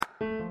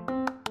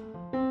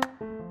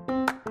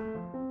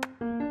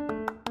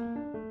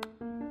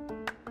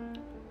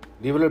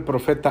Libro del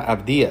profeta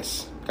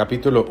Abdías,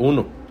 capítulo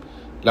 1.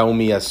 La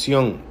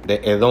humillación de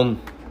Edom.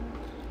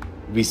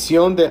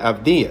 Visión de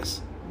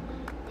Abdías.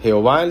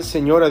 Jehová el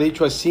Señor ha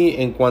dicho así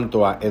en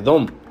cuanto a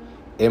Edom: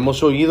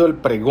 hemos oído el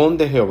pregón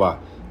de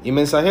Jehová, y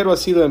mensajero ha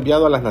sido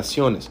enviado a las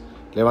naciones.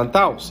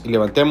 Levantaos y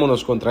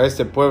levantémonos contra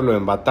este pueblo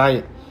en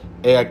batalla.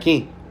 He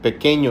aquí,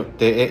 pequeño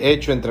te he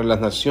hecho entre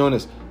las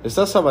naciones,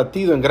 estás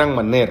abatido en gran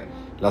manera.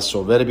 La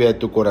soberbia de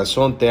tu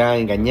corazón te ha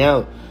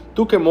engañado.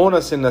 Tú que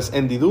moras en las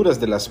hendiduras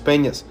de las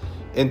peñas,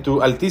 en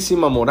tu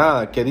altísima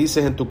morada, que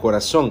dices en tu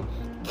corazón: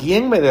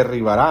 ¿quién me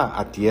derribará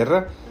a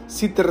tierra?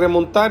 Si te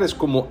remontares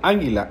como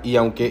águila, y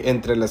aunque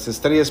entre las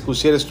estrellas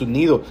pusieres tu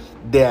nido,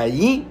 de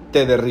allí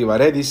te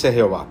derribaré, dice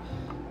Jehová.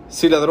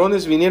 Si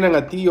ladrones vinieran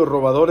a ti o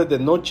robadores de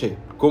noche,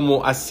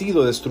 como has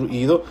sido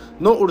destruido,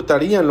 no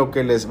hurtarían lo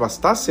que les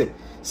bastase.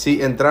 Si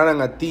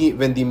entraran a ti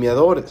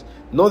vendimiadores,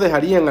 no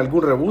dejarían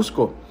algún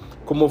rebusco.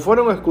 Como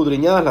fueron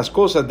escudriñadas las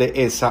cosas de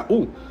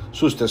Esaú,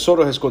 sus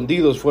tesoros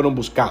escondidos fueron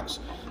buscados.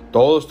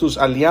 Todos tus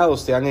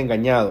aliados te han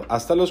engañado,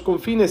 hasta los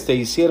confines te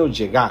hicieron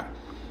llegar.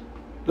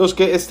 Los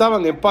que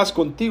estaban en paz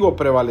contigo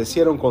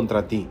prevalecieron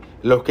contra ti.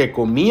 Los que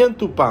comían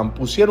tu pan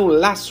pusieron un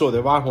lazo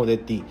debajo de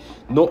ti.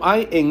 No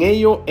hay en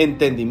ello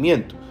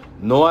entendimiento.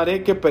 No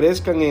haré que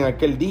perezcan en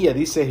aquel día,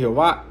 dice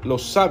Jehová,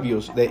 los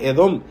sabios de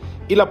Edom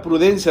y la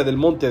prudencia del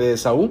monte de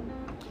Esaú.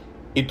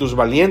 Y tus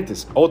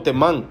valientes, oh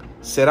Temán,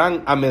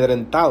 serán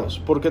amedrentados,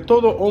 porque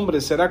todo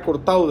hombre será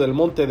cortado del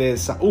monte de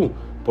Esaú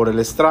por el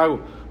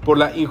estrago. Por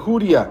la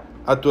injuria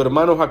a tu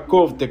hermano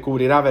Jacob te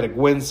cubrirá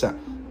vergüenza,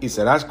 y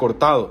serás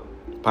cortado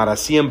para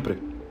siempre.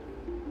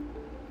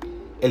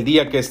 El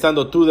día que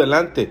estando tú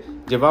delante,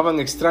 llevaban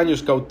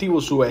extraños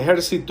cautivos su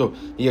ejército,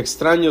 y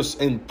extraños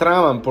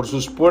entraban por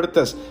sus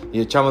puertas y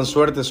echaban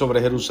suerte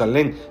sobre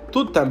Jerusalén,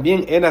 tú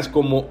también eras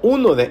como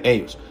uno de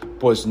ellos.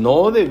 Pues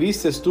no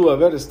debiste tú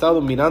haber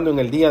estado mirando en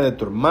el día de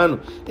tu hermano,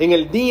 en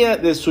el día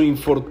de su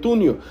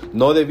infortunio.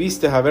 No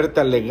debiste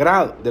haberte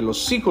alegrado de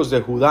los hijos de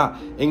Judá,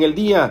 en el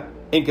día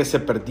en que se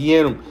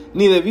perdieron,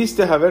 ni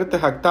debiste haberte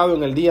jactado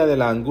en el día de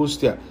la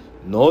angustia.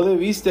 No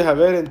debiste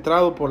haber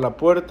entrado por la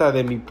puerta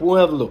de mi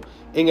pueblo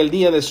en el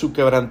día de su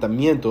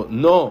quebrantamiento.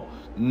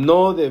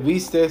 No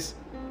debiste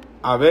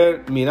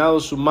haber mirado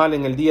su mal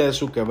en el día de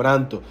su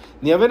quebranto,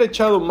 ni haber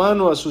echado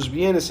mano a sus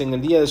bienes en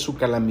el día de su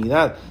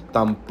calamidad.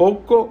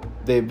 Tampoco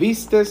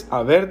debiste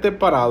haberte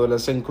parado en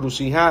las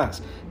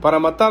encrucijadas para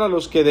matar a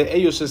los que de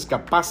ellos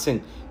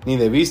escapasen, ni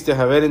debiste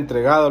haber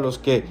entregado a los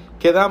que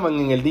quedaban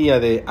en el día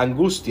de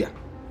angustia.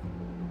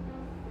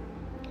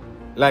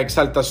 La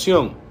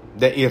exaltación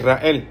de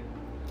Israel.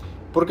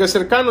 Porque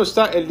cercano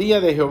está el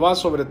día de Jehová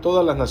sobre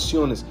todas las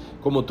naciones,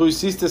 como tú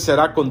hiciste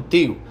será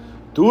contigo.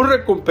 Tu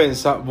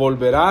recompensa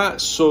volverá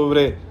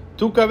sobre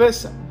tu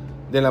cabeza,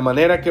 de la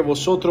manera que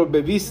vosotros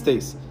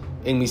bebisteis.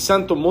 En mi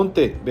santo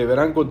monte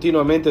beberán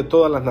continuamente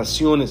todas las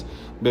naciones,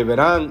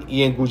 beberán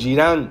y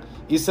engullirán,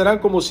 y serán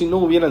como si no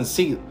hubieran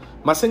sido.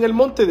 Mas en el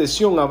monte de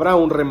Sión habrá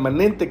un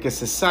remanente que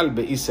se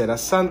salve y será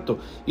santo,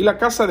 y la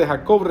casa de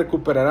Jacob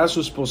recuperará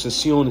sus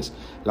posesiones.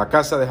 La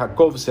casa de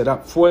Jacob será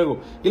fuego,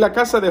 y la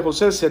casa de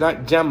José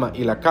será llama,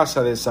 y la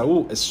casa de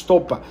Esaú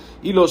estopa,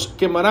 y los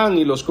quemarán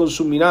y los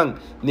consumirán,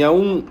 ni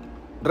aun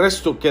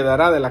resto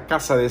quedará de la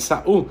casa de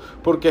Esaú,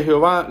 porque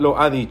Jehová lo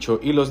ha dicho.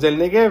 Y los del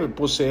Negev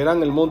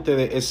poseerán el monte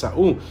de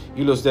Esaú,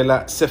 y los de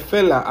la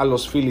Cefela a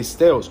los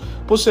filisteos.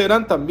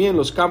 Poseerán también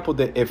los campos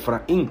de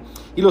Efraín,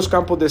 y los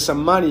campos de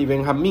Samaria y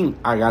Benjamín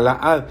a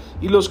Galaad.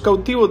 Y los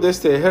cautivos de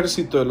este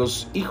ejército de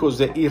los hijos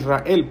de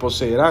Israel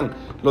poseerán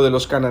lo de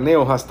los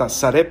cananeos hasta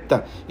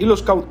Sarepta. Y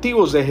los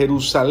cautivos de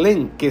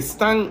Jerusalén que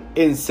están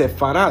en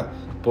Sefarad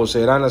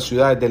poseerán las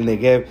ciudades del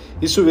Negev,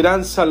 y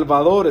subirán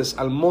salvadores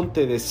al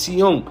monte de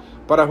Sión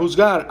para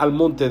juzgar al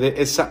monte de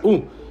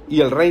Esaú, y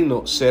el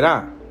reino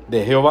será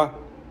de Jehová.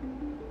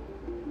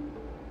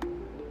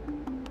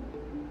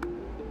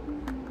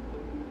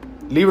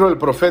 Libro del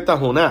profeta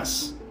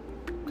Jonás,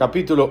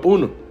 capítulo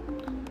 1.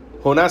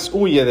 Jonás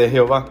huye de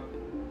Jehová.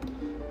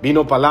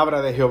 Vino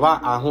palabra de Jehová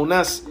a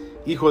Jonás,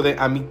 hijo de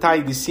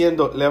Amitai,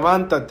 diciendo: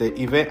 levántate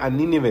y ve a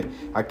Nínive,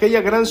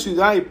 aquella gran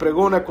ciudad, y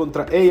pregona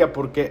contra ella,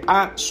 porque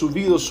ha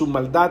subido su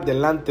maldad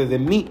delante de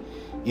mí.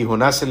 Y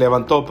Jonás se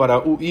levantó para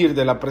huir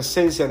de la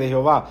presencia de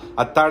Jehová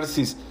a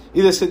Tarsis,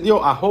 y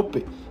descendió a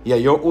Jope, y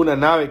halló una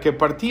nave que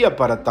partía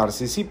para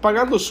Tarsis, y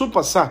pagando su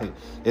pasaje,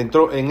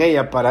 entró en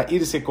ella para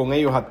irse con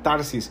ellos a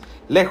Tarsis,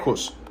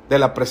 lejos de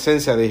la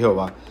presencia de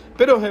Jehová.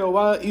 Pero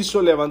Jehová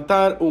hizo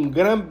levantar un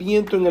gran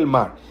viento en el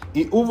mar,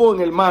 y hubo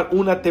en el mar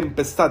una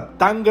tempestad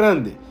tan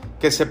grande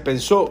que se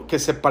pensó que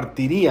se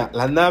partiría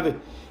la nave,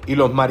 y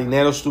los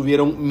marineros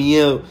tuvieron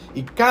miedo,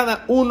 y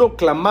cada uno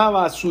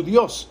clamaba a su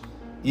Dios,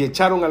 y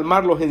echaron al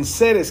mar los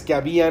enseres que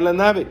había en la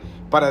nave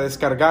para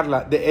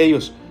descargarla de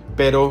ellos.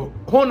 Pero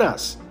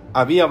Jonás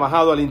había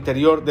bajado al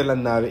interior de la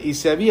nave y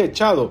se había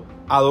echado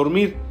a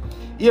dormir.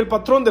 Y el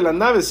patrón de la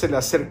nave se le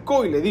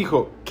acercó y le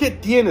dijo: ¿qué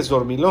tienes,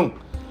 dormilón?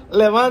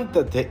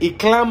 Levántate y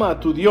clama a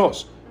tu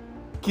Dios.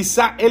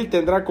 Quizá Él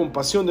tendrá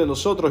compasión de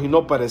nosotros y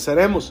no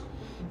pereceremos.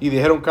 Y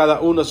dijeron cada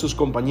uno a sus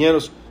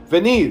compañeros: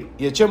 venid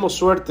y echemos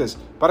suertes,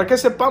 para que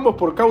sepamos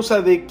por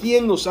causa de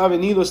quién nos ha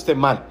venido este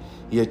mal.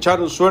 Y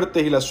echaron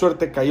suertes, y la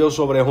suerte cayó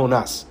sobre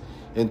Jonás.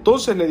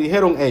 Entonces le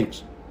dijeron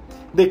ellos: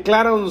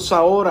 decláranos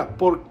ahora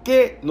por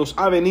qué nos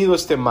ha venido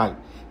este mal.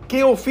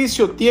 ¿Qué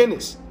oficio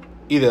tienes?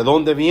 ¿Y de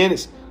dónde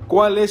vienes?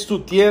 ¿Cuál es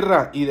tu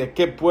tierra? ¿Y de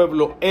qué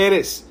pueblo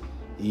eres?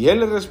 Y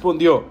él le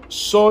respondió: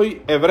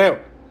 soy hebreo,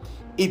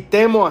 y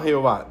temo a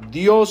Jehová,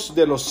 Dios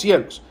de los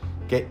cielos,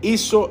 que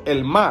hizo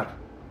el mar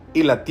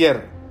y la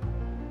tierra.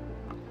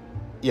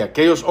 Y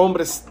aquellos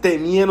hombres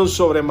temieron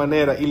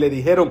sobremanera y le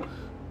dijeron: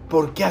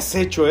 ¿por qué has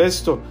hecho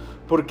esto?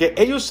 Porque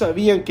ellos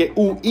sabían que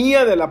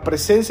huía de la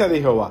presencia de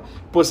Jehová,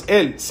 pues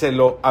él se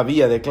lo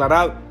había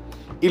declarado.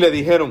 Y le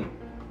dijeron: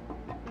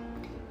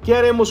 ¿qué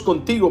haremos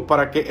contigo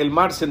para que el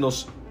mar se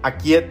nos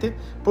aquiete?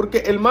 Porque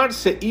el mar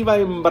se iba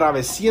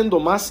embraveciendo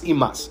más y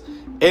más.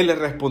 Él les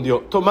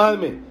respondió: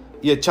 tomadme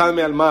y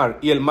echadme al mar,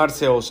 y el mar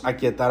se os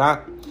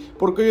aquietará.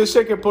 Porque yo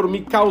sé que por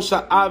mi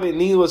causa ha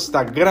venido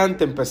esta gran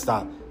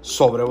tempestad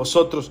sobre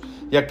vosotros.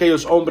 Y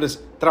aquellos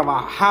hombres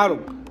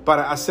trabajaron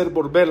para hacer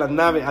volver la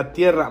nave a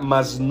tierra,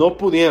 mas no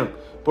pudieron,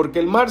 porque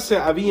el mar se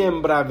había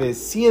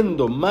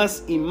embraveciendo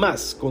más y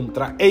más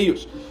contra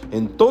ellos.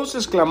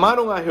 Entonces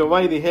clamaron a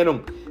Jehová y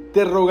dijeron: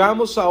 te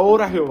rogamos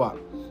ahora, Jehová,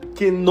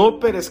 que no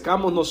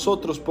perezcamos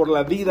nosotros por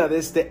la vida de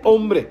este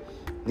hombre,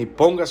 ni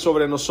pongas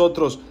sobre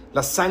nosotros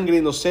la sangre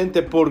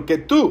inocente, porque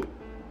tú,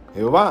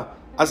 Jehová,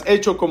 has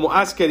hecho como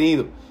has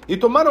querido. Y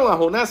tomaron a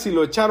Jonás y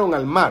lo echaron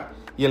al mar,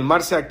 y el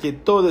mar se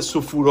aquietó de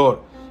su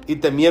furor. Y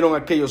temieron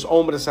aquellos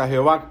hombres a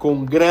Jehová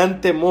con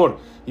gran temor,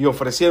 y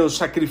ofrecieron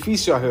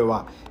sacrificio a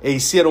Jehová, e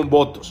hicieron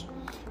votos.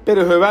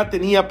 Pero Jehová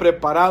tenía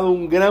preparado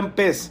un gran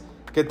pez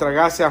que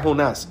tragase a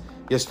Jonás,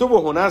 y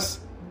estuvo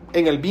Jonás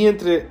en el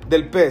vientre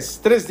del pez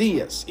 3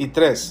 días y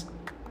 3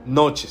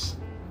 noches.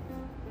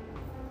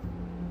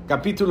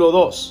 Capítulo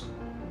 2.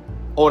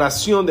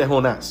 Oración de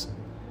Jonás.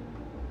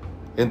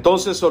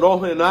 Entonces oró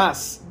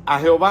Jonás a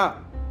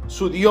Jehová,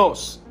 su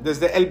Dios,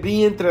 desde el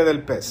vientre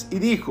del pez, y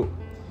dijo: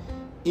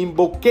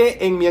 invoqué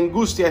en mi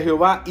angustia a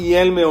Jehová, y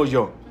él me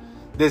oyó.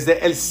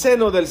 Desde el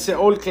seno del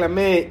Seol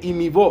clamé, y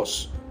mi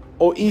voz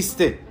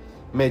oíste.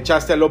 Me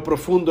echaste a lo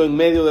profundo en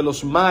medio de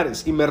los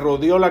mares, y me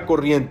rodeó la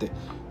corriente.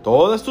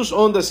 Todas tus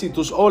ondas y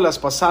tus olas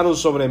pasaron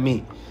sobre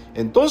mí.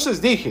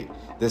 Entonces dije: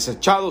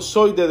 desechado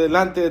soy de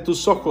delante de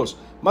tus ojos,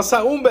 mas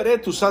aún veré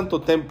tu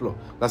santo templo.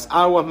 Las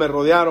aguas me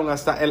rodearon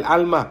hasta el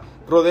alma,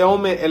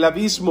 rodeóme el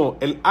abismo,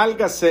 el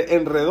alga se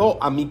enredó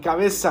a mi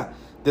cabeza.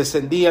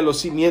 Descendí a los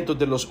cimientos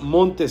de los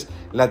montes,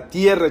 la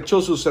tierra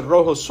echó sus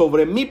cerrojos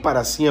sobre mí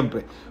para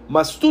siempre.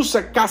 Mas tú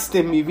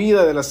sacaste mi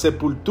vida de la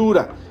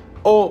sepultura,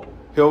 oh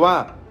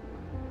Jehová,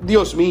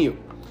 Dios mío.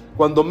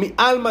 Cuando mi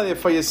alma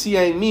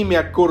desfallecía en mí, me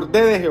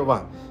acordé de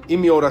Jehová, y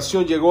mi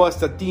oración llegó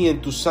hasta ti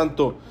en tu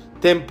santo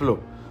templo.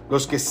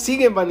 Los que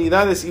siguen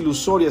vanidades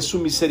ilusorias, su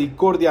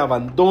misericordia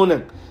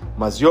abandonan.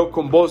 Mas yo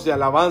con voz de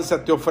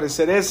alabanza te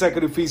ofreceré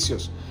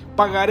sacrificios.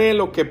 Pagaré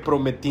lo que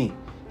prometí.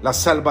 La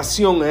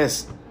salvación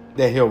es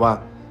de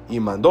Jehová. Y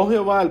mandó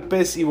Jehová al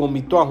pez y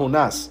vomitó a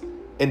Jonás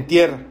en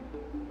tierra.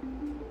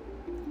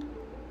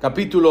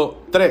 Capítulo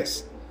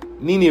 3.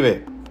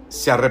 Nínive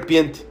se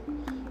arrepiente.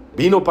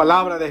 Vino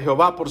palabra de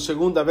Jehová por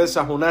segunda vez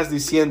a Jonás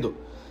diciendo: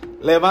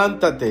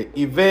 levántate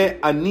y ve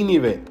a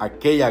Nínive,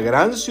 aquella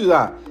gran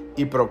ciudad,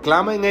 y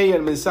proclama en ella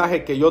el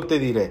mensaje que yo te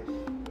diré.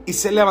 Y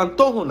se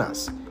levantó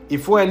Jonás y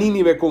fue a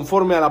Nínive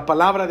conforme a la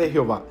palabra de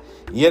Jehová.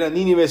 Y era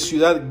Nínive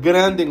ciudad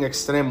grande en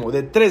extremo,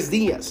 de 3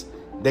 días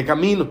de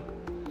camino.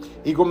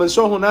 Y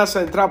comenzó Jonás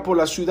a entrar por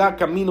la ciudad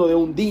camino de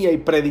un día, y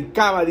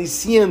predicaba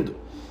diciendo: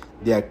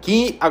 de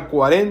aquí a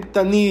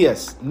 40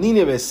 días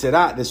Nínive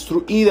será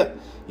destruida.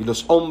 Y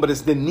los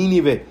hombres de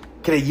Nínive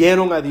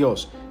creyeron a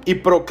Dios y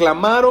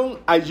proclamaron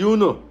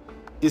ayuno,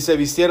 y se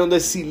vistieron de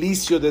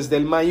cilicio desde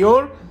el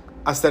mayor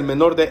hasta el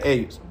menor de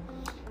ellos.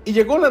 Y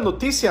llegó la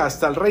noticia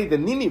hasta el rey de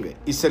Nínive,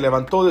 y se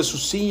levantó de su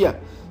silla,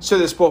 se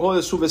despojó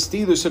de su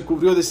vestido y se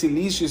cubrió de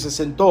cilicio, y se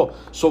sentó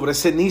sobre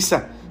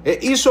ceniza, e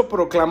hizo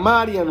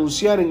proclamar y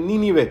anunciar en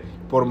Nínive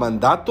por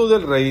mandato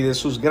del rey y de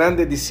sus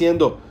grandes,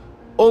 diciendo: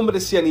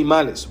 hombres y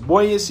animales,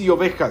 bueyes y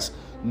ovejas,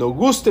 no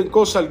gusten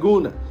cosa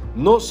alguna,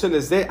 no se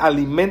les dé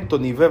alimento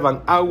ni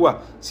beban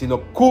agua,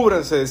 sino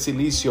cúbranse de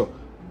cilicio,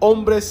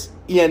 hombres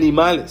y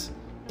animales,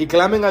 y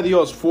clamen a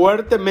Dios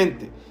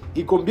fuertemente,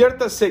 y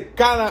conviértase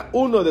cada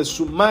uno de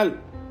su mal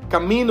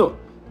camino,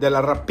 de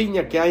la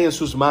rapiña que hay en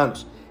sus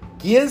manos.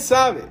 ¿Quién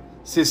sabe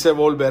si se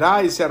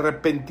volverá y se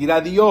arrepentirá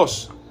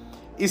Dios,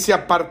 y se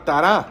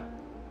apartará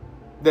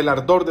del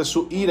ardor de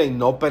su ira, y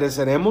no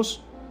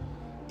pereceremos?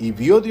 Y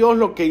vio Dios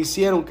lo que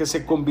hicieron, que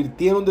se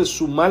convirtieron de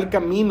su mal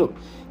camino,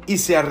 y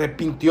se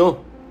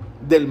arrepintió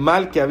del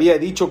mal que había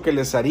dicho que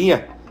les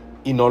haría,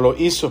 y no lo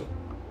hizo.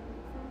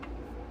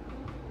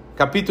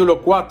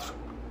 Capítulo 4.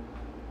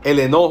 El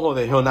enojo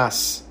de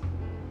Jonás.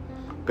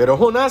 Pero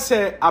Jonás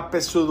se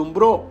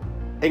apesadumbró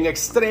en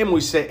extremo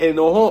y se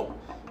enojó,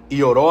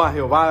 y oró a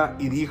Jehová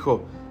y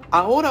dijo: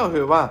 ahora, oh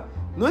Jehová,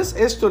 ¿no es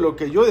esto lo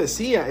que yo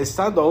decía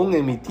estando aún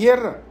en mi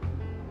tierra?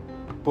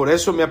 Por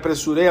eso me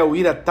apresuré a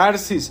huir a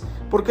Tarsis,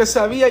 porque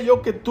sabía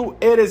yo que tú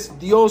eres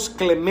Dios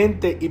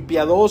clemente y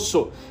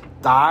piadoso,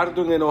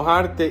 tardo en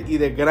enojarte y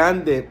de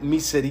grande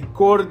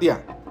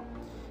misericordia,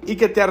 y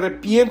que te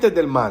arrepientes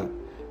del mal.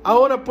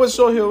 Ahora pues,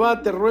 oh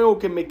Jehová, te ruego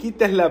que me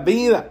quites la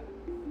vida,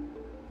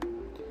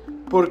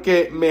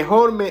 porque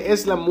mejor me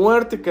es la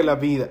muerte que la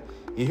vida.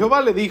 Y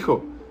Jehová le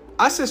dijo: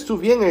 ¿haces tú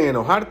bien en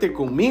enojarte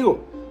conmigo?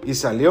 Y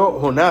salió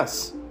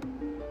Jonás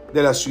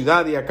de la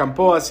ciudad y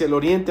acampó hacia el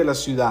oriente de la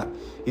ciudad,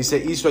 y se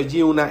hizo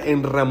allí una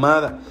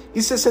enramada,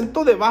 y se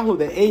sentó debajo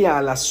de ella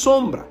a la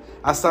sombra,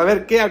 hasta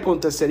ver qué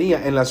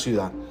acontecería en la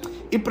ciudad.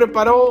 Y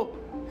preparó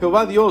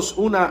Jehová Dios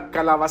una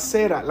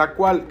calabacera, la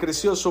cual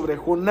creció sobre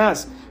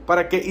Jonás,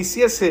 para que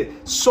hiciese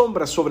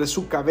sombra sobre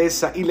su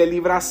cabeza y le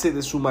librase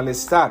de su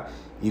malestar.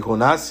 Y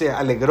Jonás se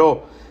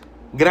alegró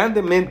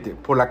grandemente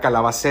por la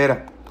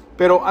calabacera.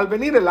 Pero al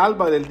venir el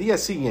alba del día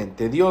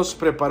siguiente, Dios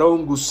preparó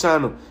un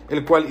gusano,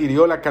 el cual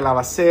hirió la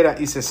calabacera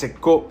y se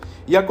secó.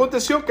 Y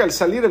aconteció que al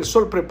salir el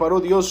sol preparó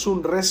Dios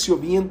un recio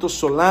viento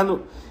solano,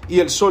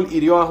 y el sol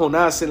hirió a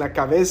Jonás en la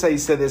cabeza y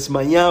se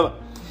desmayaba,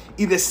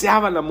 y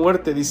deseaba la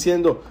muerte,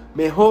 diciendo: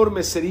 mejor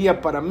me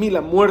sería para mí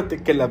la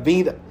muerte que la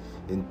vida.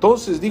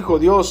 Entonces dijo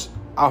Dios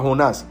a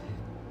Jonás: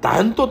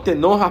 ¿tanto te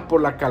enojas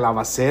por la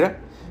calabacera?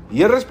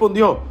 Y él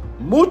respondió: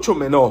 mucho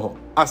me enojo,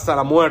 hasta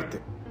la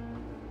muerte.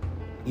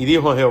 Y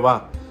dijo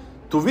Jehová: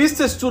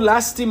 ¿tuviste tú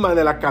lástima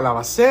de la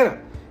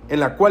calabacera,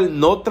 en la cual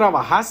no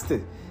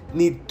trabajaste,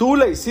 ni tú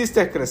la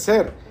hiciste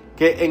crecer,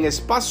 que en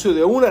espacio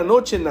de una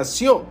noche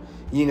nació,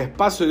 y en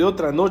espacio de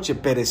otra noche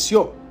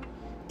pereció?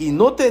 Y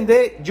no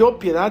tendré yo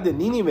piedad de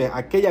Nínive,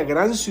 aquella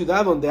gran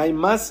ciudad donde hay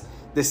más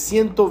de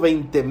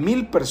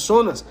 120,000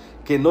 personas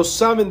que no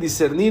saben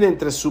discernir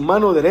entre su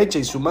mano derecha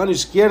y su mano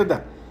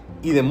izquierda,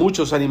 y de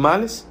muchos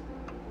animales.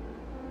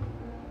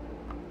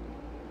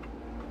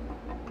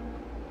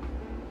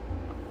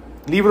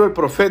 Libro del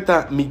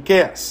profeta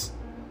Miqueas,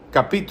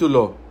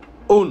 capítulo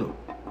 1.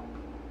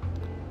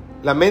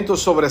 Lamento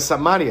sobre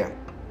Samaria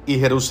y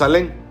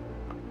Jerusalén.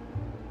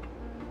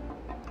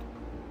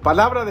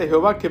 Palabra de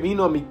Jehová que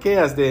vino a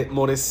Miqueas de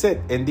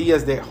Moreset en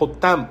días de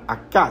Jotam,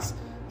 Acaz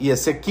y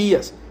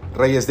Ezequías,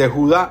 reyes de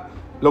Judá,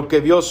 lo que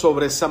vio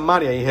sobre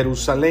Samaria y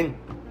Jerusalén.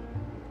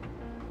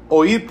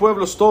 Oíd,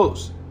 pueblos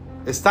todos,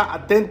 está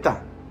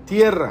atenta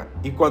tierra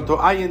y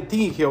cuanto hay en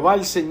ti. Jehová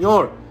el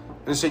Señor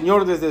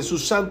desde su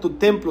santo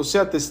templo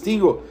sea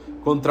testigo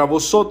contra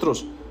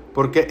vosotros,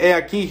 porque he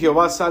aquí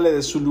Jehová sale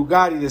de su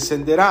lugar y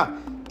descenderá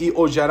y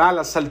hollará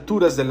las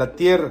alturas de la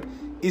tierra,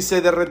 y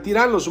se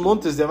derretirán los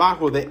montes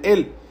debajo de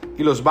él,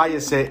 y los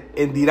valles se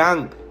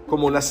hendirán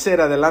como la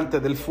cera delante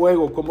del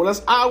fuego, como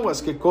las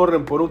aguas que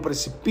corren por un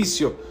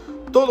precipicio.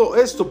 Todo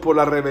esto por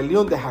la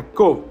rebelión de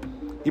Jacob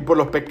y por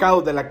los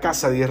pecados de la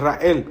casa de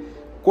Israel.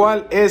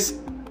 ¿Cuál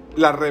es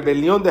la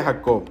rebelión de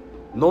Jacob?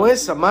 ¿No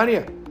es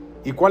Samaria?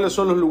 ¿Y cuáles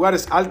son los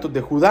lugares altos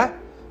de Judá?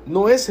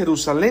 ¿No es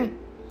Jerusalén?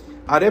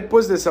 Haré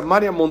pues de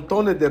Samaria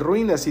montones de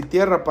ruinas y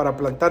tierra para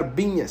plantar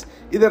viñas,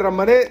 y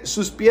derramaré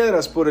sus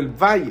piedras por el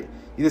valle,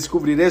 y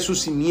descubriré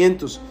sus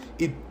cimientos,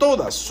 y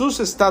todas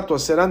sus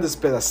estatuas serán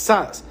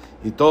despedazadas,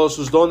 y todos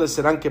sus dones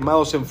serán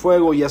quemados en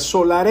fuego, y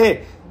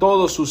asolaré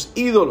todos sus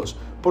ídolos,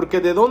 porque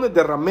de donde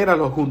derrameras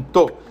los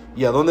juntó,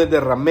 y a donde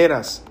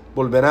derrameras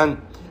volverán.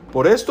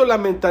 Por esto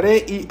lamentaré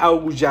y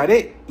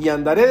aullaré, y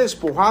andaré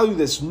despojado y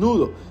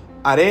desnudo.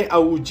 Haré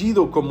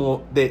aullido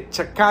como de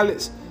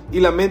chacales y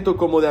lamento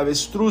como de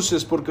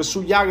avestruces, porque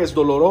su llaga es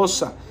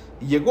dolorosa.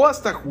 Y llegó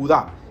hasta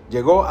Judá,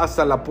 llegó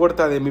hasta la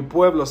puerta de mi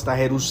pueblo, hasta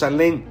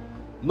Jerusalén.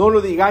 No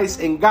lo digáis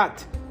en Gat,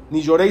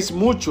 ni lloréis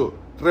mucho.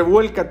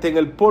 Revuélcate en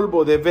el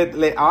polvo de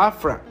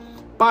Bet-Leafra.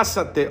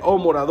 Pásate, oh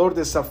morador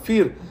de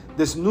Zafir,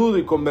 desnudo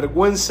y con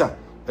vergüenza.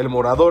 El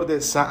morador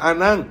de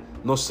Saanán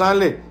no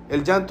sale.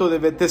 El llanto de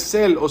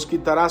Betesel os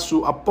quitará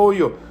su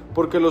apoyo,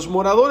 porque los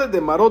moradores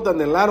de Marot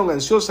anhelaron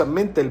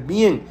ansiosamente el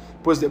bien,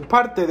 pues de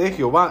parte de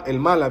Jehová el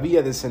mal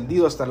había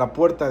descendido hasta la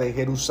puerta de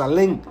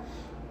Jerusalén.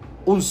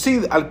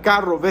 Uncid al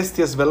carro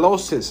bestias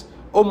veloces,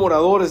 oh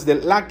moradores de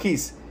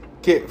Laquis,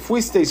 que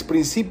fuisteis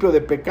principio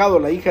de pecado,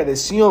 la hija de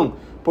Sión,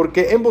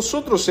 porque en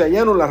vosotros se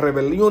hallaron las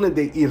rebeliones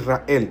de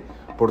Israel.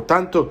 Por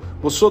tanto,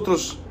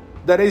 vosotros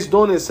daréis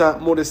dones a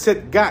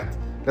Moreset Gat,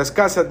 las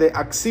casas de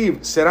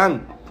Aksib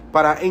serán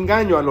para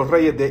engaño a los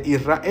reyes de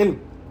Israel.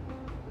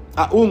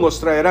 Aún os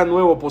traerá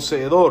nuevo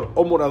poseedor,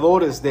 oh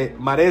moradores de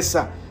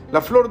Maresa. La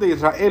flor de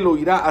Israel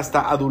huirá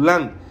hasta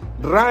Adulán.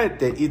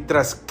 Ráete y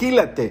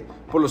trasquílate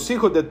por los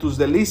hijos de tus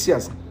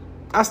delicias.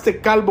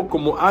 Hazte calvo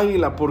como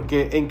águila,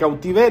 porque en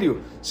cautiverio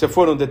se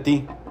fueron de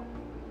ti.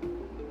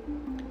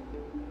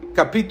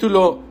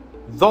 Capítulo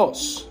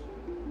 2.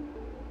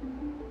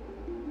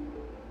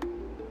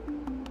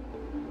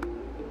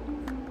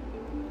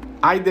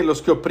 Ay de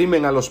los que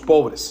oprimen a los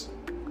pobres.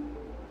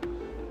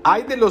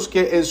 Ay de los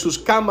que en sus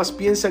camas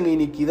piensan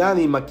iniquidad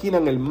y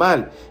maquinan el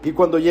mal, y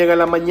cuando llega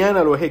la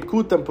mañana lo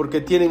ejecutan,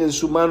 porque tienen en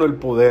su mano el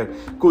poder.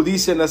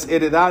 Codician las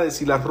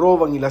heredades y las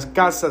roban, y las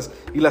casas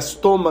y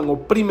las toman.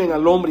 Oprimen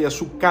al hombre y a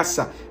su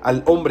casa,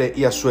 al hombre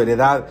y a su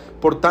heredad.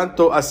 Por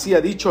tanto, así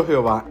ha dicho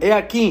Jehová: he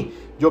aquí,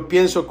 Yo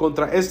pienso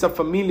contra esta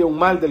familia un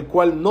mal del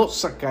cual no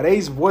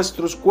sacaréis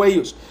vuestros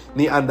cuellos,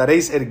 ni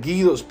andaréis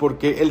erguidos,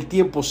 porque el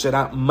tiempo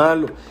será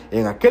malo.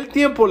 En aquel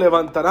tiempo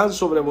levantarán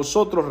sobre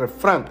vosotros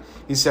refrán,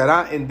 y se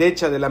hará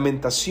endecha de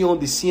lamentación,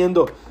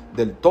 diciendo: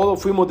 del todo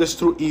fuimos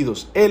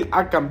destruidos. Él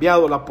ha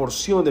cambiado la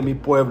porción de mi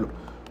pueblo.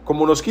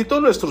 Como nos quitó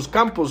nuestros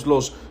campos,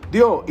 los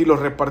dio y los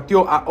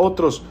repartió a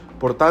otros.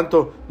 Por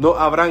tanto, no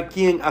habrá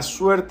quien a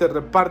suerte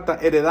reparta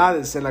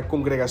heredades en la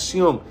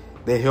congregación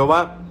de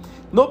Jehová.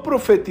 No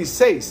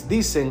profeticéis,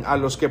 dicen a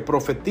los que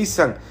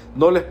profetizan,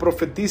 no les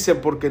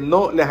profeticen, porque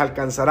no les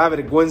alcanzará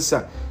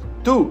vergüenza.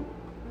 Tú,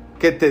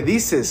 que te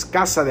dices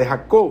casa de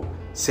Jacob,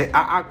 ¿se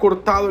ha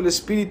acortado el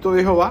espíritu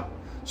de Jehová?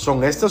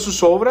 ¿Son estas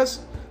sus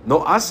obras?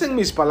 ¿No hacen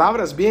mis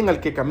palabras bien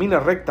al que camina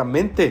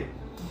rectamente?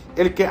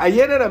 El que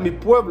ayer era mi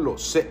pueblo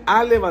se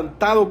ha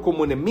levantado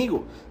como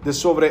enemigo. De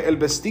sobre el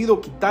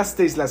vestido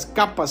quitasteis las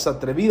capas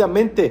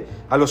atrevidamente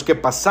a los que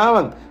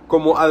pasaban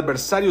como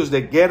adversarios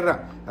de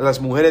guerra. A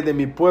las mujeres de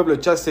mi pueblo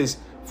echasteis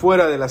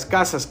fuera de las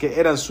casas que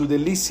eran su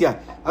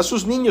delicia. A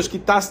sus niños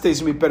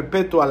quitasteis mi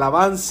perpetua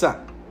alabanza.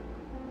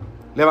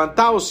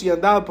 Levantaos y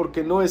andad,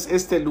 porque no es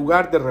este el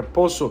lugar de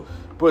reposo,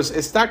 pues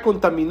está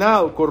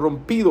contaminado,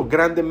 corrompido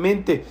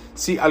grandemente.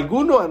 Si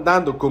alguno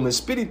andando con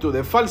espíritu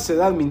de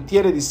falsedad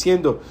mintiere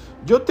diciendo: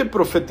 yo te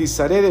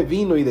profetizaré de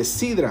vino y de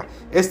sidra,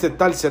 este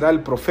tal será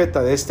el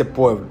profeta de este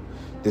pueblo.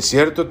 De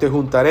cierto te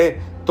juntaré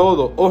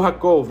todo, oh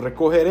Jacob,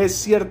 recogeré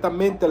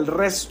ciertamente el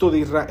resto de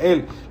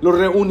Israel, lo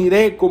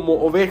reuniré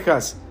como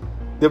ovejas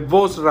de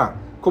Bosra,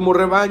 como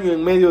rebaño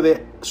en medio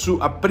de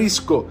su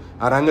aprisco.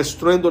 Harán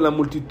estruendo la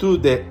multitud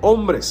de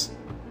hombres.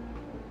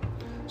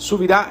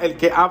 Subirá el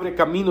que abre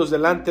caminos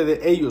delante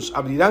de ellos,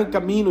 abrirán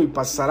camino y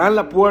pasarán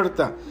la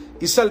puerta,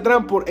 y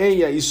saldrán por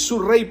ella, y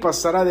su rey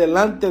pasará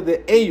delante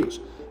de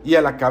ellos, y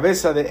a la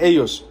cabeza de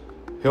ellos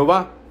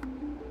Jehová.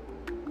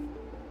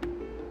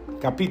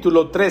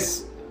 Capítulo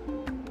 3.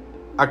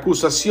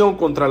 Acusación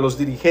contra los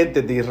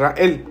dirigentes de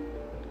Israel.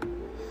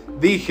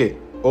 Dije: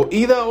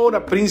 oíd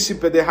ahora,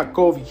 príncipe de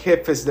Jacob y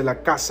jefes de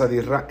la casa de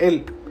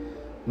Israel.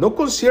 ¿No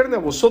concierne a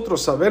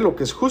vosotros saber lo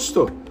que es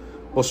justo?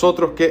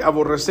 Vosotros que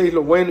aborrecéis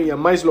lo bueno y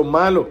amáis lo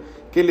malo,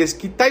 que les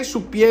quitáis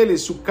su piel y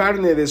su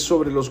carne de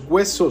sobre los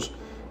huesos,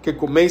 que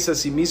coméis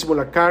asimismo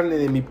la carne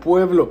de mi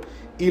pueblo,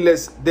 y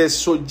les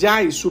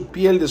desolláis su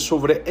piel de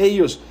sobre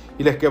ellos,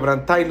 y les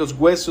quebrantáis los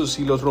huesos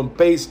y los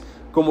rompéis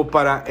como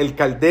para el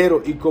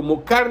caldero y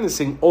como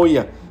carnes en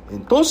olla.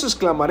 Entonces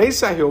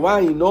clamaréis a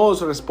Jehová y no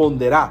os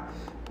responderá.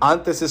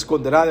 Antes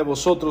esconderá de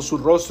vosotros su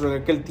rostro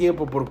en aquel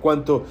tiempo, por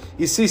cuanto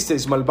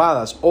hicisteis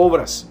malvadas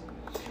obras.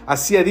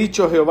 Así ha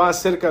dicho Jehová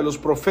acerca de los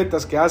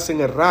profetas que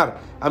hacen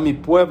errar a mi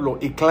pueblo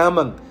y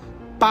claman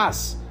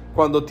paz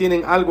cuando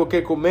tienen algo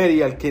que comer,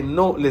 y al que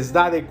no les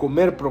da de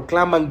comer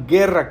proclaman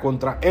guerra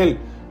contra él.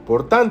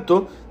 Por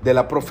tanto, de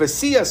la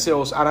profecía se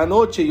os hará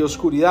noche y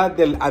oscuridad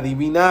del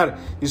adivinar,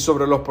 y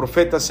sobre los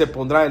profetas se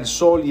pondrá el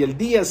sol, y el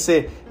día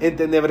se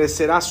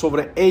entenebrecerá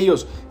sobre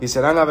ellos, y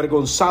serán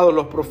avergonzados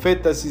los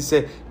profetas, y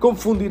se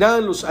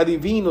confundirán los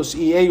adivinos,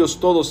 y ellos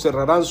todos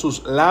cerrarán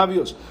sus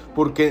labios,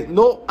 porque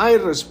no hay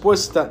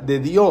respuesta de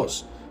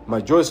Dios.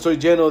 Mas yo estoy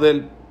lleno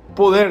del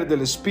poder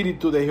del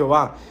Espíritu de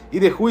Jehová, y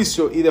de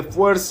juicio y de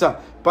fuerza,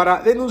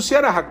 para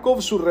denunciar a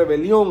Jacob su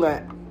rebelión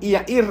y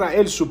a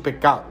Israel su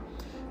pecado.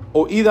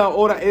 Oíd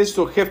ahora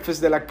esto,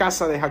 jefes de la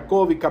casa de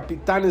Jacob y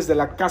capitanes de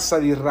la casa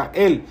de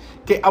Israel,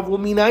 que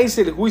abomináis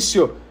el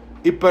juicio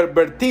y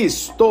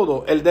pervertís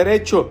todo el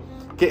derecho,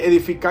 que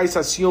edificáis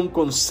a Sión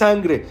con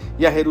sangre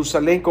y a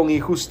Jerusalén con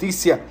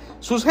injusticia.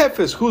 Sus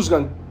jefes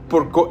juzgan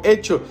por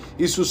cohecho,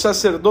 y sus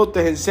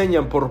sacerdotes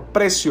enseñan por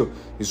precio,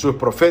 y sus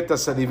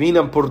profetas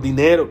adivinan por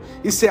dinero,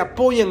 y se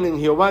apoyan en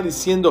Jehová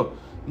diciendo: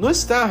 ¿no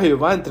está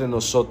Jehová entre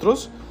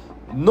nosotros?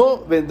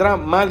 No vendrá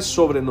mal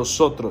sobre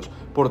nosotros.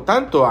 Por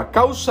tanto, a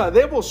causa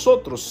de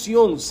vosotros,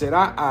 Sión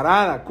será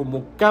arada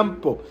como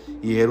campo,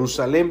 y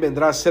Jerusalén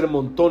vendrá a ser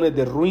montones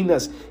de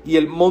ruinas, y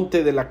el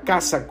monte de la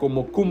casa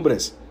como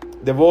cumbres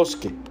de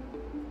bosque.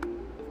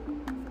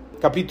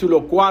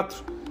 Capítulo 4.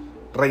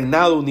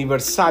 Reinado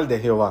universal de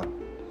Jehová.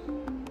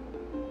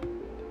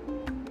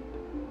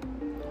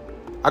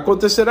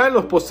 Acontecerá en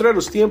los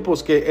postreros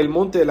tiempos que el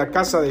monte de la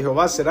casa de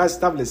Jehová será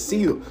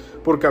establecido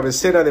por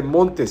cabecera de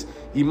montes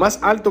y más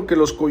alto que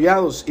los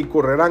collados, y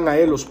correrán a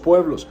él los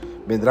pueblos.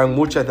 Vendrán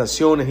muchas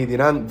naciones y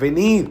dirán: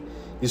 venid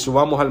y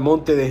subamos al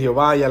monte de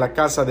Jehová y a la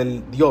casa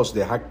del Dios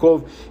de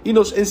Jacob, y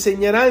nos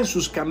enseñará en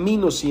sus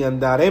caminos y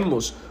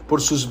andaremos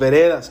por sus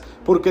veredas,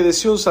 porque de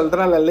Sión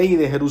saldrá la ley,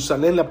 de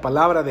Jerusalén la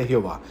palabra de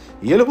Jehová.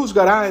 Y él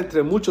juzgará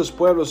entre muchos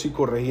pueblos y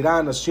corregirá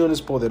a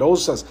naciones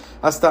poderosas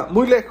hasta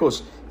muy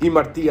lejos, y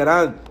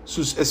martillarán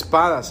sus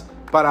espadas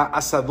para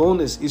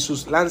asadones y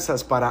sus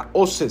lanzas para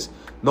hoces.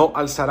 No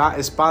alzará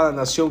espada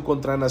nación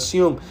contra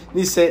nación,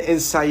 ni se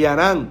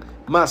ensayarán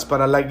más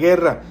para la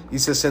guerra, y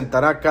se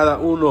sentará cada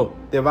uno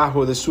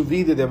debajo de su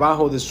vid y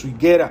debajo de su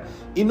higuera,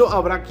 y no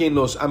habrá quien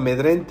los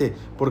amedrente,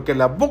 porque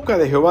la boca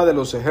de Jehová de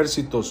los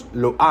ejércitos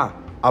lo ha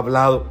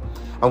hablado.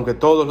 Aunque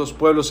todos los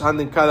pueblos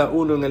anden cada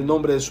uno en el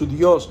nombre de su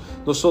Dios,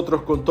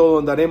 nosotros con todo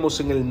andaremos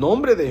en el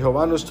nombre de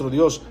Jehová nuestro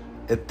Dios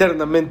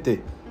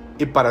eternamente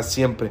y para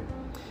siempre.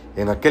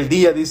 En aquel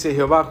día, dice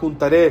Jehová,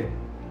 juntaré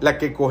la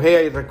que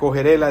cojea y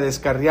recogeré la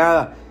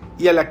descarriada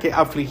y a la que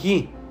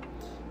afligí,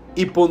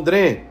 y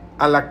pondré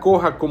a la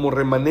coja como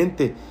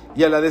remanente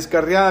y a la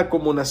descarriada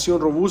como nación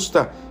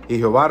robusta, y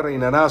Jehová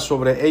reinará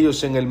sobre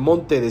ellos en el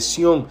monte de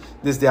Sión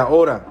desde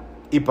ahora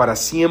y para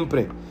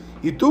siempre.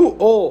 Y tú,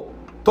 oh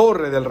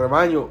torre del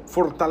rebaño,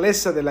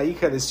 fortaleza de la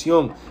hija de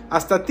Sión,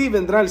 hasta ti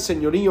vendrá el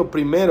señorío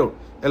primero,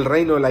 el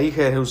reino de la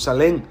hija de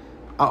Jerusalén.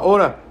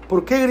 Ahora,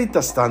 ¿por qué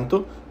gritas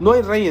tanto? ¿No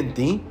hay rey en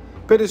ti?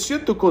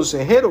 ¿Pereció tu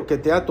consejero que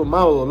te ha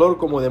tomado dolor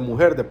como de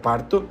mujer de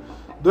parto?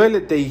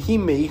 Duélete y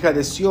gime, hija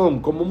de Sión,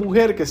 como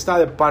mujer que está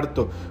de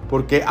parto,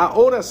 porque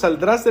ahora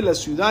saldrás de la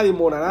ciudad y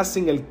morarás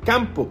en el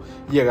campo,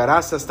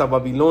 llegarás hasta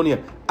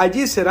Babilonia,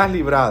 allí serás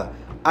librada.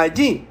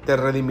 Allí te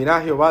redimirá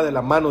Jehová de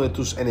la mano de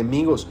tus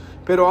enemigos.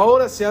 Pero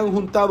ahora se han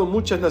juntado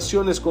muchas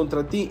naciones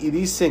contra ti y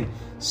dicen,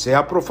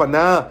 sea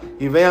profanada,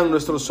 y vean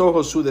nuestros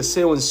ojos su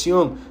deseo en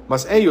Sión.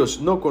 Mas ellos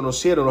no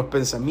conocieron los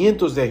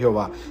pensamientos de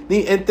Jehová,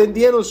 ni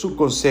entendieron su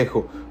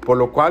consejo, por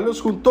lo cual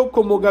los juntó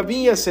como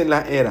gavillas en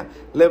la era.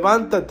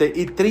 Levántate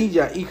y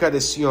trilla, hija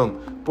de Sión,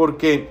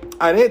 porque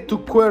haré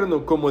tu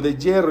cuerno como de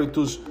hierro y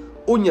tus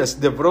uñas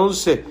de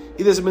bronce,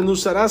 y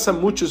desmenuzarás a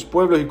muchos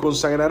pueblos y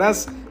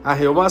consagrarás a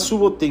Jehová su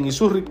botín y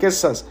sus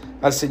riquezas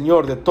al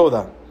Señor de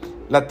toda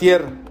la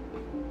tierra.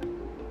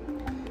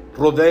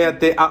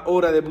 Rodéate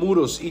ahora de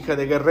muros, hija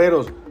de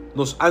guerreros,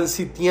 nos han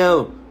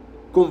sitiado,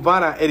 con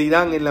vara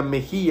herirán en la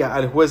mejilla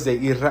al juez de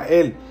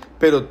Israel.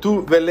 Pero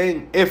tú,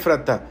 Belén,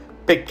 Éfrata,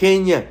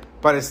 pequeña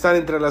para estar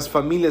entre las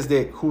familias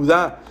de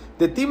Judá,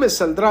 de ti me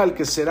saldrá el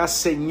que será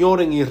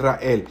Señor en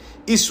Israel,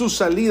 y sus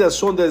salidas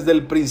son desde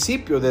el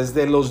principio,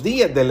 desde los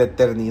días de la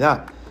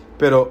eternidad.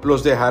 Pero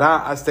los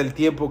dejará hasta el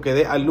tiempo que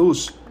dé a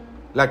luz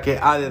la que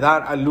ha de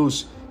dar a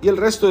luz, y el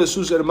resto de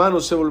sus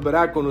hermanos se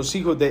volverá con los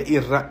hijos de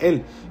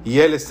Israel, y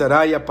él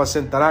estará y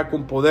apacentará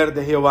con poder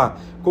de Jehová,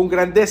 con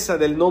grandeza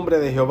del nombre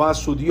de Jehová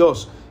su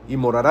Dios, y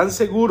morarán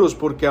seguros,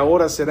 porque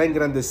ahora será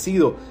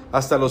engrandecido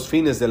hasta los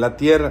fines de la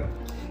tierra.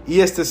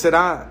 Y este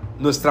será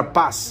nuestra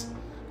paz.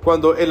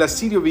 Cuando el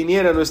asirio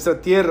viniera a nuestra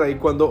tierra y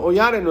cuando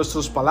hollare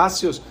nuestros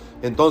palacios,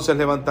 entonces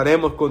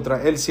levantaremos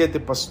contra él 7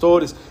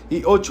 pastores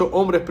y 8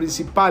 hombres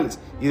principales,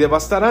 y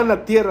devastarán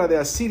la tierra de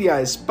Asiria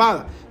a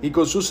espada, y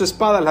con sus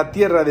espadas la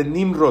tierra de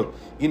Nimrod,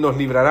 y nos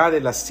librará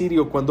del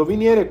asirio cuando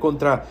viniere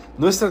contra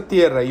nuestra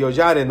tierra y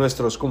hollare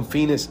nuestros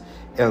confines.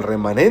 El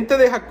remanente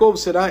de Jacob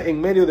será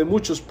en medio de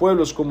muchos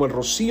pueblos como el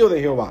rocío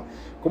de Jehová,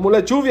 como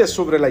la lluvia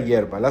sobre la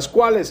hierba, las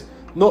cuales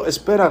no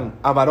esperan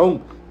a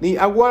varón, ni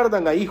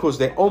aguardan a hijos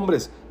de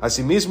hombres.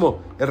 Asimismo,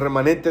 el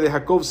remanente de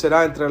Jacob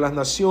será entre las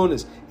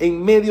naciones,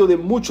 en medio de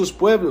muchos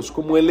pueblos,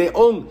 como el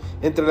león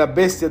entre las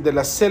bestias de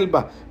la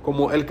selva,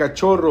 como el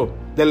cachorro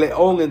del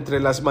león entre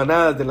las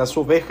manadas de las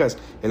ovejas,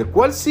 el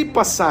cual si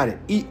pasare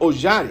y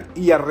hollare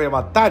y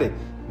arrebatare,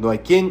 no hay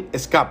quien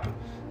escape.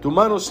 Tu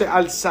mano se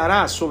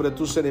alzará sobre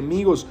tus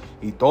enemigos,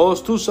 y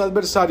todos tus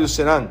adversarios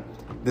serán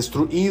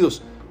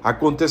destruidos.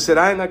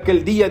 Acontecerá en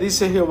aquel día,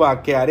 dice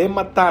Jehová, que haré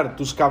matar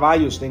tus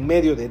caballos en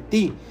medio de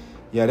ti,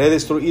 y haré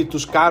destruir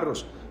tus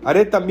carros.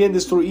 Haré también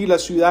destruir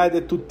las ciudades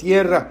de tu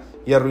tierra,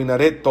 y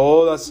arruinaré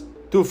todas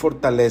tus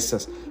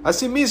fortalezas.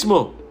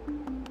 Asimismo,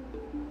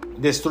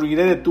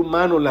 destruiré de tu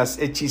mano las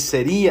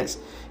hechicerías,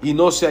 y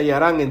no se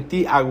hallarán en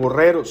ti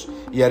agorreros,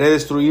 y haré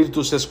destruir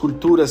tus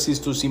esculturas y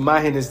tus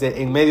imágenes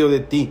de en medio de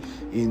ti,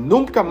 y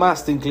nunca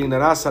más te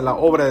inclinarás a la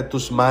obra de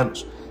tus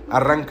manos.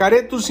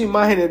 Arrancaré tus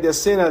imágenes de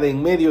acera de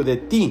en medio de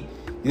ti,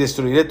 y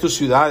destruiré tus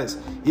ciudades,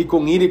 y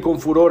con ira y con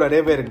furor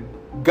haré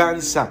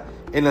venganza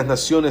en las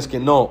naciones que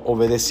no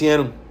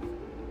obedecieron.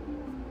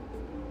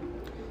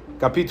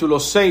 Capítulo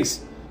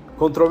 6.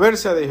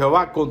 Controversia de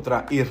Jehová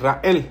contra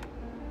Israel.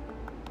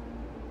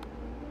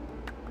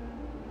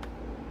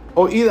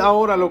 Oíd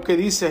ahora lo que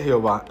dice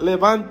Jehová.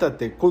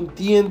 Levántate,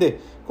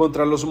 contiende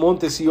contra los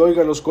montes, y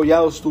oigan los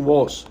collados tu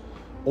voz.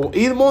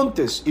 Oíd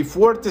montes y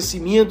fuertes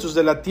cimientos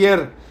de la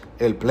tierra,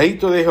 el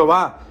pleito de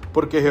Jehová,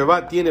 porque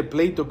Jehová tiene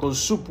pleito con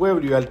su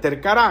pueblo y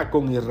altercará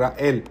con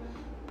Israel.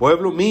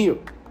 Pueblo mío,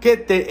 ¿qué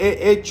te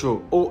he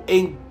hecho o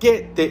en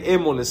qué te he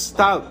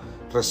molestado?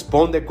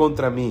 Responde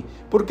contra mí,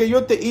 porque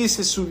yo te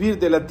hice subir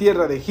de la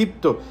tierra de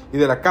Egipto, y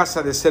de la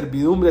casa de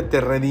servidumbre te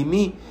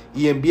redimí,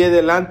 y envié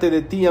delante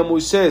de ti a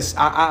Moisés,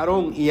 a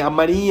Aarón y a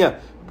María.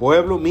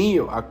 Pueblo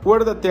mío,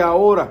 acuérdate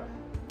ahora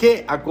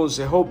qué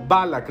aconsejó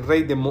Balac,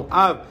 rey de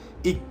Moab,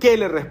 y qué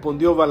le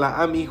respondió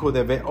Balaam, hijo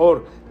de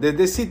Beor,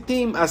 desde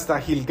Sittim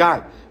hasta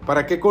Gilgal,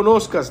 para que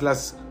conozcas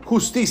las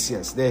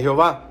justicias de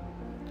Jehová.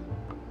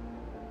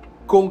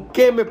 ¿Con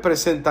qué me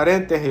presentaré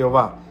ante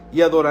Jehová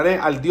y adoraré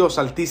al Dios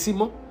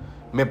Altísimo?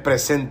 ¿Me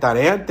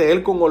presentaré ante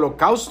él con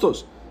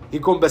holocaustos y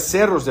con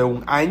becerros de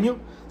 1 año?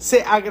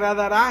 ¿Se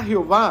agradará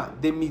Jehová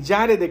de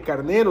millares de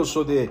carneros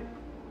o de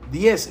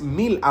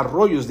 10,000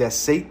 arroyos de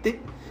aceite?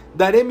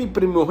 Daré mi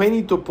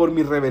primogénito por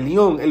mi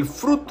rebelión, el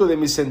fruto de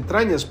mis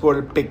entrañas por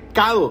el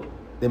pecado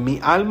de mi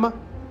alma?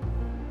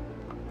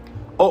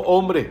 Oh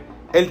hombre,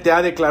 Él te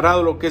ha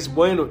declarado lo que es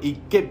bueno. ¿Y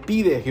qué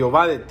pide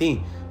Jehová de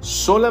ti?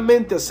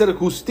 Solamente hacer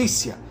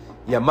justicia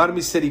y amar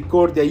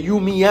misericordia y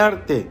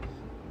humillarte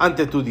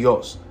ante tu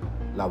Dios.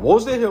 La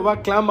voz de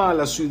Jehová clama a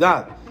la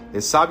ciudad.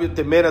 Es sabio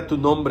temer a tu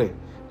nombre.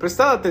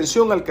 Prestad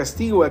atención al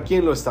castigo a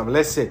quien lo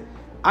establece.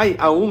 Hay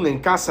aún en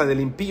casa del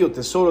impío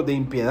tesoro de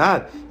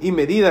impiedad y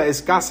medida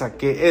escasa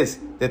que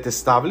es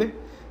detestable.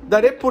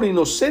 ¿Daré por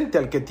inocente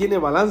al que tiene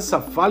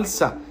balanza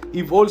falsa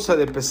y bolsa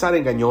de pesar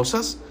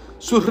engañosas?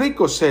 Sus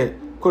ricos se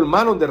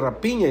colmaron de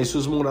rapiña y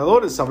sus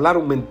moradores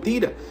hablaron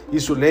mentira y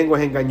su lengua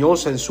es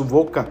engañosa en su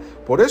boca.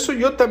 Por eso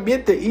yo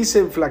también te hice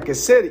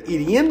enflaquecer,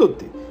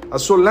 hiriéndote,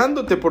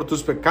 asolándote por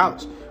tus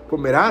pecados.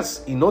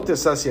 Comerás y no te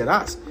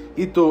saciarás,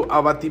 y tu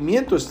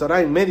abatimiento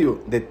estará en medio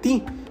de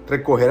ti.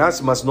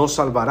 Recogerás, mas no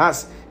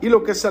salvarás, y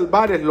lo que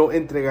salvares lo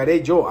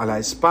entregaré yo a la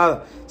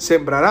espada.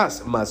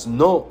 Sembrarás, mas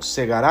no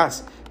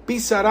segarás.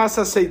 Pisarás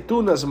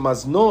aceitunas,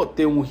 mas no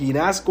te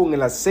ungirás con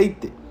el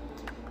aceite.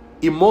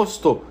 Y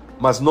mosto,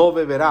 mas no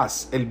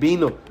beberás el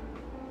vino.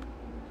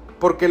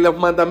 Porque los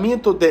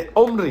mandamientos de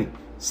Omri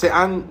se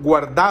han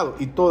guardado,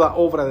 y toda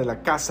obra de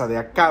la casa de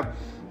Acab.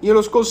 Y en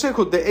los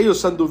consejos de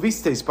ellos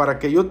anduvisteis para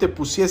que yo te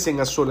pusiese en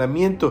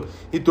asolamiento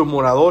y tus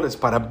moradores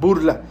para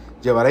burla.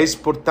 Llevaréis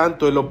por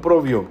tanto el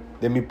oprobio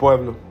de mi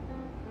pueblo.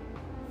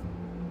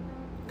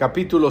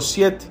 Capítulo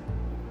 7.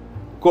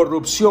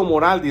 Corrupción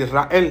moral de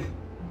Israel.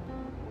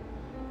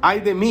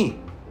 Ay de mí,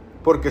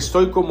 porque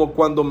estoy como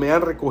cuando me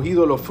han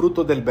recogido los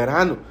frutos del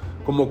verano,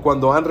 como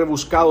cuando han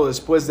rebuscado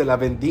después de la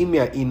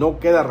vendimia y no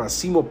queda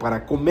racimo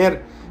para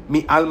comer.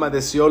 Mi alma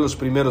deseó los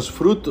primeros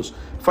frutos.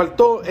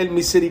 Faltó el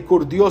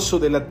misericordioso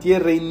de la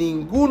tierra y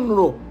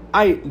ninguno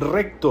hay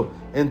recto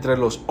entre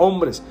los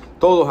hombres.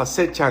 Todos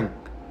acechan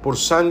por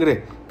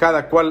sangre,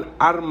 cada cual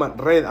arma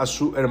red a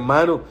su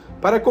hermano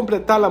para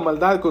completar la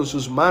maldad con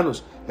sus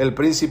manos. El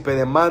príncipe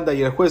demanda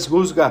y el juez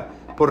juzga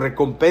por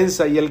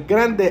recompensa, y el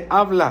grande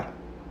habla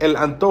el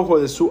antojo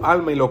de su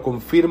alma y lo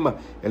confirma.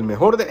 El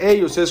mejor de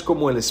ellos es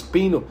como el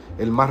espino,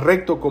 el más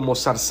recto como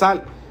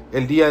zarzal.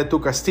 El día de tu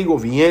castigo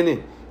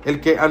viene. El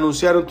que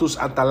anunciaron tus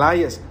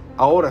atalayas,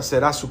 ahora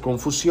será su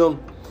confusión.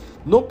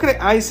 No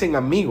creáis en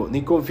amigo,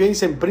 ni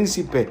confiéis en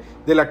príncipe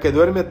de la que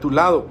duerme a tu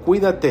lado.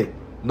 Cuídate,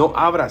 no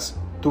abras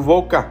tu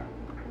boca.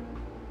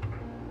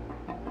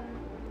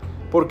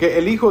 Porque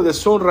el hijo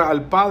deshonra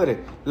al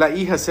padre, la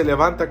hija se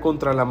levanta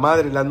contra la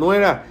madre, la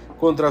nuera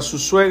contra su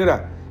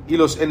suegra, y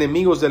los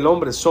enemigos del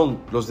hombre son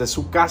los de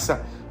su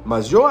casa.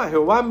 Mas yo a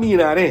Jehová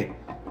miraré,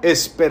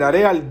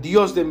 esperaré al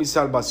Dios de mi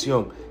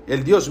salvación.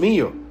 El Dios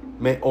mío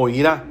me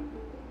oirá.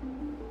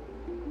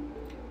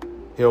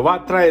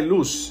 Jehová trae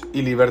luz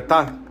y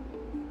libertad.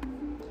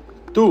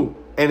 Tú,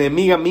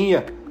 enemiga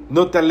mía,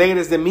 no te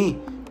alegres de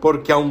mí,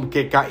 porque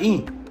aunque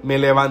caí, me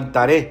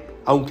levantaré.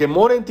 Aunque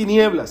more en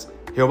tinieblas,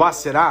 Jehová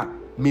será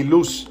mi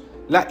luz.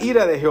 La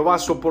ira de Jehová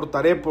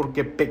soportaré,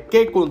 porque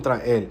pequé contra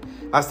él.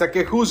 Hasta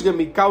que juzgue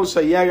mi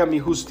causa y haga mi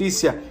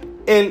justicia,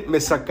 él me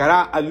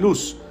sacará a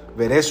luz.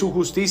 Veré su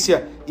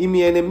justicia y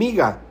mi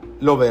enemiga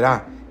lo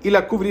verá. Y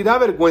la cubrirá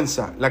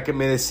vergüenza, la que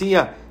me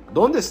decía,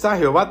 ¿dónde está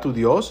Jehová tu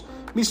Dios?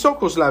 Mis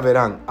ojos la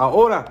verán.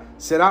 Ahora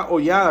será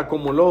hollada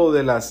como lodo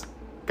de las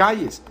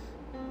calles.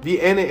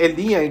 Viene el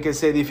día en que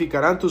se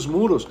edificarán tus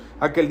muros.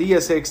 Aquel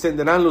día se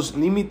extenderán los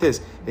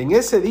límites. En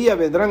ese día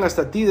vendrán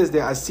hasta ti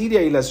desde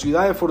Asiria y las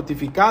ciudades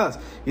fortificadas,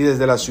 y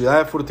desde las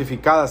ciudades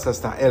fortificadas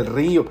hasta el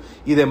río,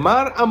 y de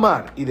mar a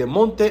mar, y de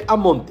monte a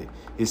monte.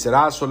 Y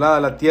será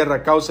asolada la tierra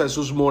a causa de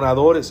sus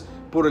moradores,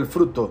 por el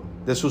fruto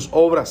de sus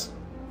obras.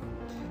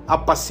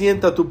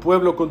 Apacienta tu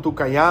pueblo con tu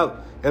cayado,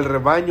 el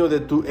rebaño de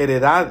tu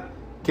heredad,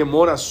 que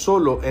mora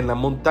solo en la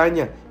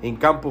montaña, en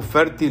campo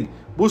fértil.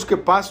 Busque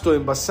pasto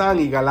en Basán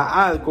y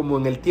Galaad como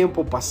en el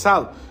tiempo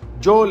pasado.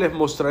 Yo les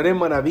mostraré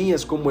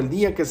maravillas como el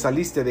día que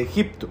saliste de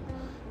Egipto.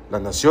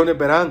 Las naciones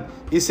verán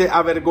y se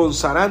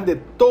avergonzarán de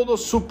todo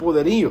su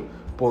poderío.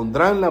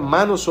 Pondrán la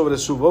mano sobre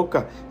su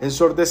boca,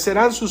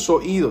 ensordecerán sus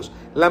oídos,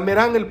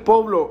 lamerán el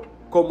pueblo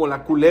como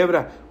la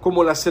culebra,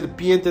 como la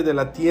serpiente de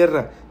la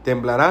tierra.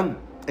 Temblarán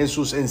en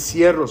sus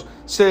encierros,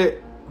 se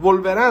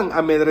volverán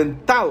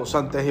amedrentados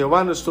ante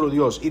Jehová nuestro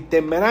Dios y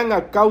temerán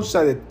a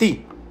causa de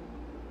ti.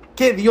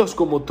 ¿Qué Dios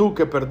como tú,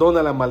 que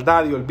perdona la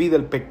maldad y olvida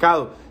el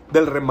pecado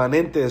del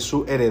remanente de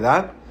su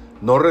heredad?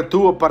 No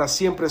retuvo para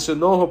siempre su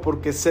enojo,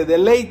 porque se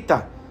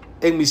deleita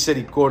en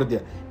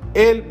misericordia.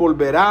 Él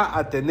volverá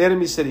a tener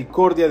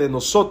misericordia de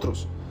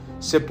nosotros.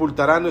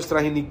 Sepultará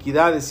nuestras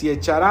iniquidades y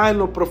echará en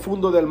lo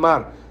profundo del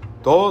mar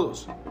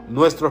todos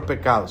nuestros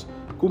pecados.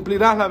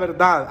 Cumplirás la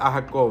verdad a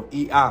Jacob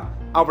y a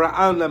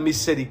Abraham la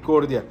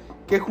misericordia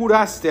que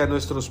juraste a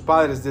nuestros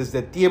padres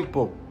desde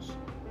tiempos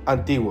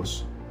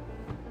antiguos.